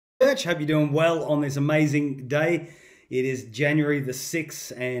church. Hope you're doing well on this amazing day. It is January the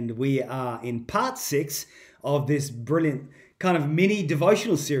 6th, and we are in part 6 of this brilliant kind of mini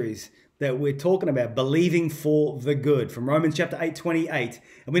devotional series that we're talking about, believing for the good, from Romans chapter 8:28.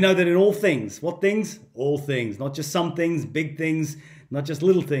 And we know that in all things, what things? All things, not just some things, big things, not just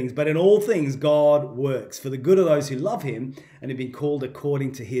little things, but in all things, God works for the good of those who love him and have been called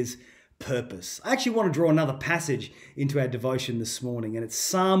according to his purpose. I actually want to draw another passage into our devotion this morning, and it's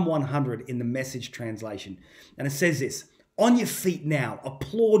Psalm 100 in the Message translation. And it says this: "On your feet now,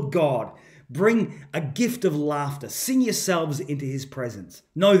 applaud God. Bring a gift of laughter. Sing yourselves into his presence.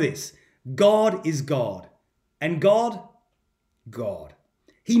 Know this, God is God. And God, God.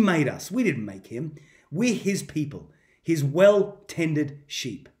 He made us. We didn't make him. We're his people, his well-tended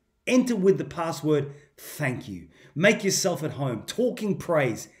sheep. Enter with the password, thank you. Make yourself at home. Talking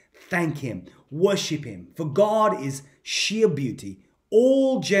praise. Thank him. Worship him. For God is sheer beauty,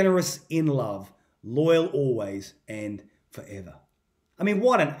 all generous in love, loyal always and forever." I mean,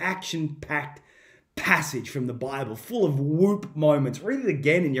 what an action-packed passage from the Bible, full of whoop moments. Read it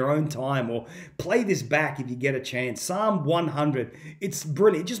again in your own time, or play this back if you get a chance. Psalm 100, it's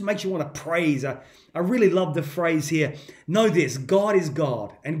brilliant. It just makes you want to praise. I really love the phrase here. Know this, God is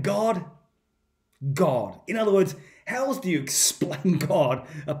God, and God, God. In other words, how else do you explain God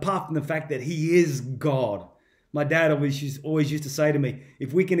apart from the fact that he is God? My dad always used to say to me,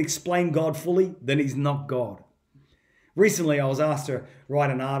 if we can explain God fully, then he's not God. Recently, I was asked to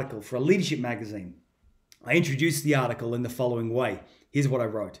write an article for a leadership magazine. I introduced the article in the following way. Here's what I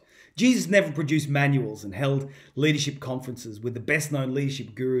wrote. Jesus never produced manuals and held leadership conferences with the best-known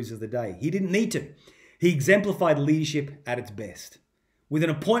leadership gurus of the day. He didn't need to. He exemplified leadership at its best. With an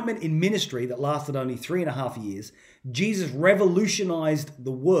appointment in ministry that lasted only 3.5 years, Jesus revolutionized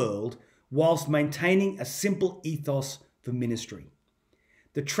the world whilst maintaining a simple ethos for ministry.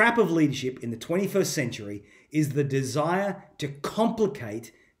 The trap of leadership in the 21st century is the desire to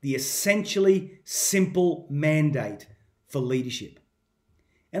complicate the essentially simple mandate for leadership.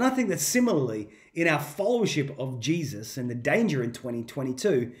 And I think that similarly, in our followership of Jesus, and the danger in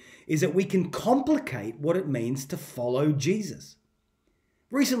 2022 is that we can complicate what it means to follow Jesus.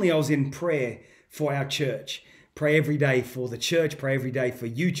 Recently, I was in prayer for our church. Pray every day for the church, pray every day for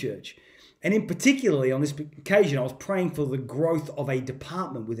you, church. And in particularly on this occasion, I was praying for the growth of a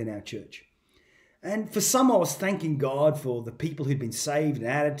department within our church. And for some, I was thanking God for the people who'd been saved and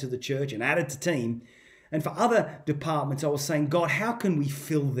added to the church and added to team. And for other departments, I was saying, God, how can we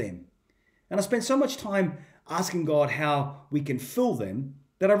fill them? And I spent so much time asking God how we can fill them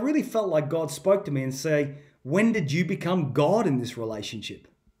that I really felt like God spoke to me and say, when did you become God in this relationship?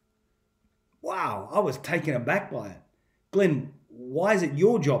 Wow, I was taken aback by it. Glenn, why is it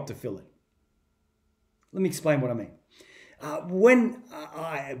your job to fill it? Let me explain what I mean.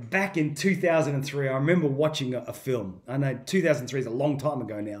 Back in 2003, I remember watching a film. I know 2003 is a long time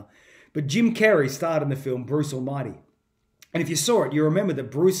ago now, but Jim Carrey starred in the film Bruce Almighty. And if you saw it, you remember that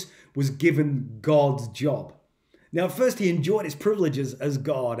Bruce was given God's job. Now, at first he enjoyed his privileges as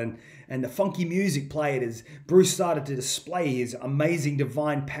God, and the funky music played as Bruce started to display his amazing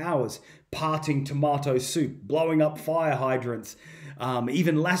divine powers, parting tomato soup, blowing up fire hydrants,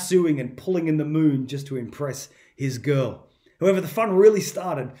 even lassoing and pulling in the moon just to impress his girl. However, the fun really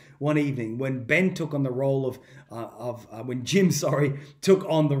started one evening when Ben took on the role when Jim took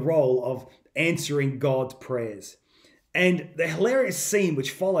on the role of answering God's prayers. And the hilarious scene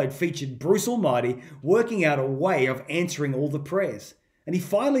which followed featured Bruce Almighty working out a way of answering all the prayers. And he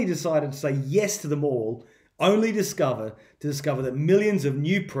finally decided to say yes to them all, only to discover that millions of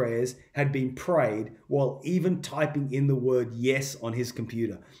new prayers had been prayed while even typing in the word yes on his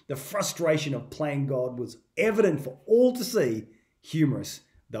computer. The frustration of playing God was evident for all to see, humorous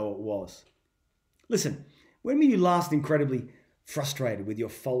though it was. Listen, when were you last incredibly frustrated with your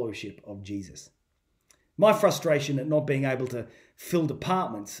followership of Jesus? My frustration at not being able to fill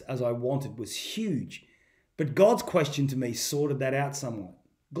departments as I wanted was huge. But God's question to me sorted that out somewhat.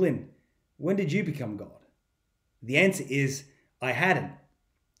 Glyn, when did you become God? The answer is, I hadn't,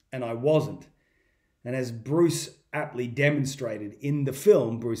 and I wasn't. And as Bruce aptly demonstrated in the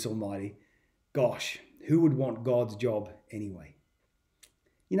film Bruce Almighty, gosh, who would want God's job anyway?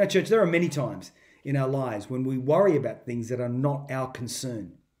 You know, church, there are many times in our lives when we worry about things that are not our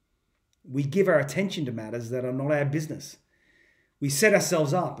concern. We give our attention to matters that are not our business. We set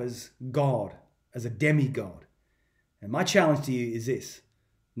ourselves up as God, as a demigod. And my challenge to you is this: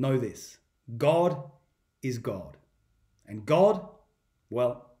 know this, God is God. And God,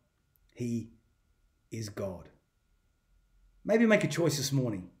 well, he is God. Maybe make a choice this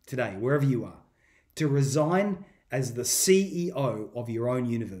morning, today, wherever you are, to resign as the CEO of your own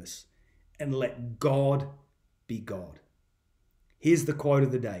universe and let God be God. Here's the quote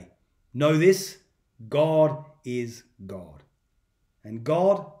of the day. Know this, God is God. And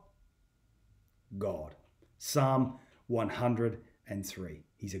God. Psalm 103.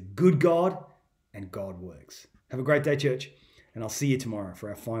 He's a good God and God works. Have a great day, church, and I'll see you tomorrow for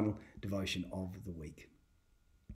our final devotion of the week.